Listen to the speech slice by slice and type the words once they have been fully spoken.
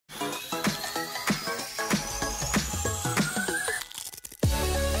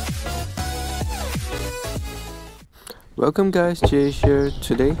Welcome guys, Jay here.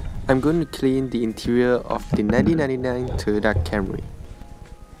 Today I'm going to clean the interior of the 1999 Toyota Camry.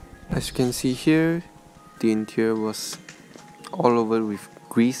 As you can see here, the interior was all over with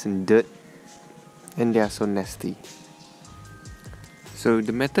grease and dirt, and they are so nasty. So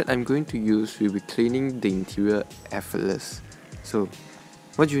the method I'm going to use will be cleaning the interior effortless. So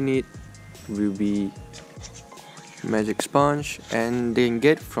what you need will be magic sponge, and they can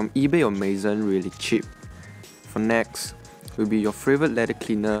get from eBay or Amazon really cheap. For next will be your favorite leather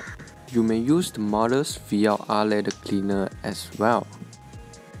cleaner. You may use the models VLR leather cleaner as well.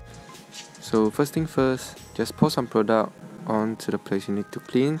 So first thing first, just pour some product onto the place you need to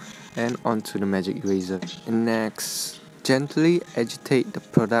clean and onto the magic eraser. And next, gently agitate the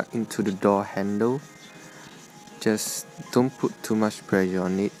product into the door handle. Just don't put too much pressure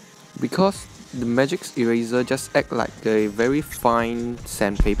on it, because the magic eraser just acts like a very fine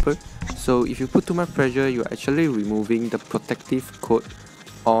sandpaper. So if you put too much pressure, you're actually removing the protective coat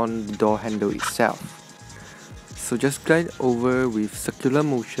on the door handle itself. So just glide over with circular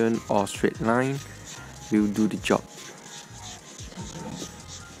motion or straight line will do the job.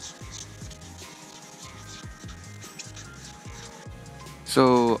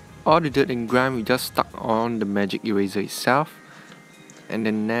 So all the dirt and grime we just stuck on the magic eraser itself. And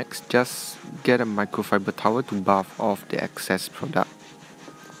then next, just get a microfiber towel to buff off the excess product.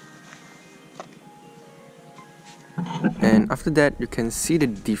 And after that, you can see the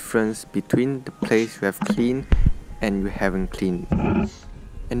difference between the place you have cleaned and you haven't cleaned.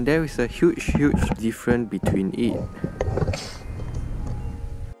 And there is a huge difference between it.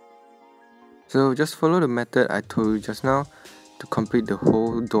 So just follow the method I told you just now to complete the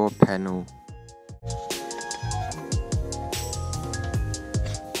whole door panel.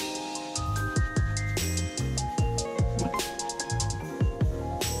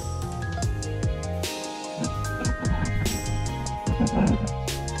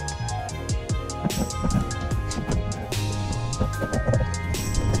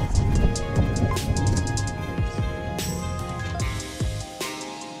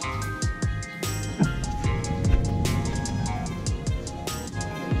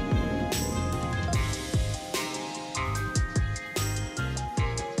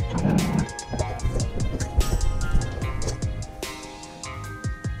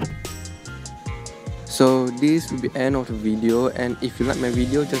 So this will be the end of the video, and if you like my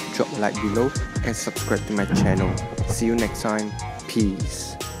video, just drop a like below and subscribe to my channel. See you next time.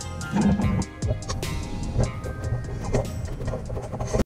 Peace.